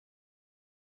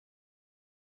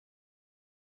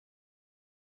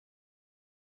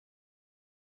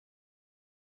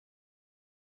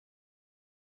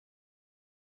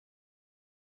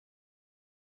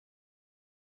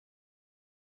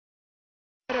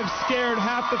have scared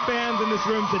half the fans in this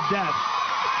room to death.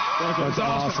 That's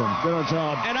awesome. Good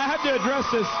job. And I have to address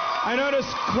this. I noticed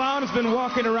Clown has been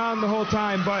walking around the whole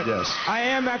time, but yes. I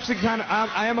am actually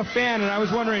I am a fan, and I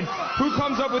was wondering who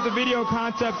comes up with the video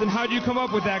concept, and how do you come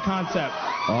up with that concept?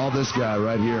 All this guy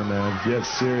right here, man. Yes,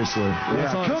 seriously.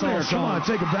 Yeah, come on,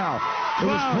 take a bow. It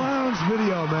was Clown's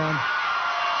video, man.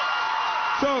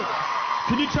 So,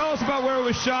 can you tell us about where it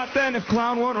was shot then, if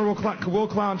Clown won't, or will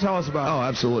Clown tell us about it? Oh,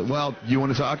 absolutely. Well, you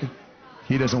want to talk?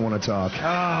 He doesn't want to talk.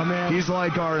 Oh, man. He's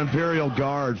like our Imperial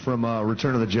Guard from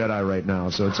Return of the Jedi right now,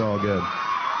 so it's all good.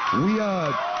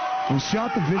 We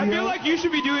shot the video. I feel like you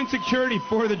should be doing security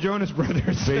for the Jonas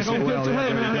Brothers.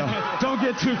 Don't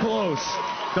get too close.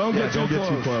 Don't get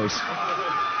too close.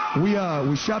 We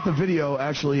shot the video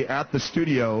actually at the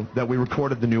studio that we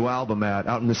recorded the new album at,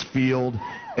 out in this field,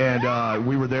 and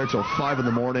we were there till 5 in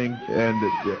the morning,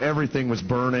 and everything was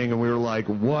burning, and we were like,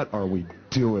 what are we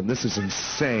doing? This is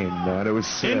insane, man. It was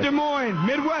sick. In Des Moines,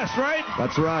 Midwest, right?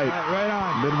 That's right. Right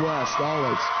on. Midwest,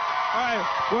 always. All right,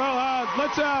 well,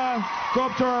 let's go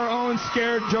up to our own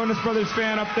scared Jonas Brothers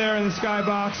fan up there in the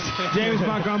skybox, James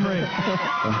Montgomery.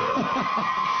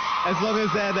 As long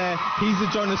as they're there, he's a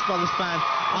Jonas Brothers fan,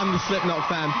 I'm the Slipknot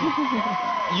fan.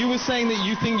 You were saying that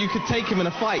you think you could take him in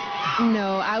a fight.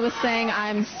 No, I was saying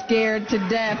I'm scared to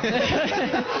death.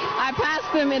 I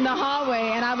passed him in the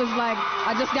hallway, and I was like,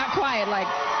 I just got quiet, like...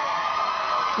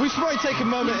 We should probably take a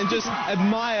moment and just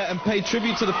admire and pay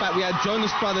tribute to the fact we had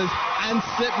Jonas Brothers and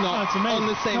Slipknot on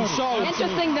the same show.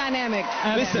 Interesting dynamic.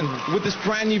 Listen, with this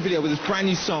brand new video, with this brand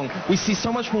new song, we see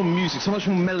so much more music, so much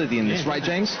more melody in this, right,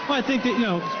 James? Well, I think that,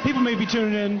 people may be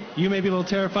tuning in, you may be a little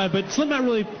terrified, but Slipknot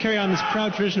really carry on this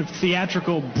proud tradition of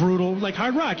theatrical, brutal, like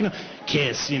hard rock,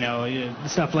 Kiss,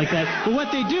 stuff like that. But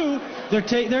what they do,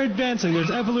 they're advancing.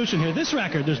 There's evolution here. This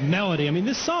record, there's melody. I mean,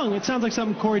 this song, it sounds like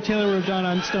something Corey Taylor would have done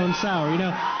on Stone Sour,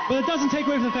 But it doesn't take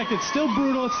away from the fact that it's still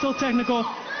brutal, it's still technical,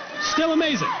 still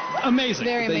amazing. Amazing.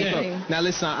 Very amazing. Now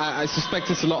listen, I suspect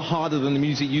it's a lot harder than the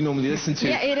music you normally listen to.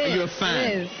 Yeah, it is. Are you a fan?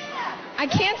 It is. I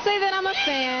can't say that I'm a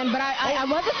fan, but I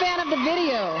was a fan of the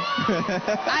video.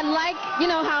 I like,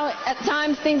 how at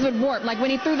times things would warp. Like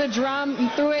when he threw the drum, he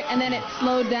threw it, and then it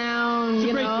slowed down,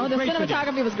 The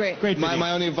cinematography was great. My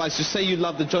only advice, just say you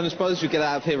love the Jonas Brothers, you get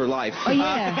out of here alive. Oh,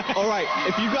 yeah. All right,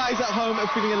 if you guys at home are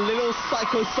feeling a little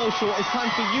psychosocial, it's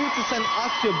time for you to send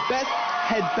us your best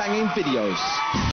headbanging videos.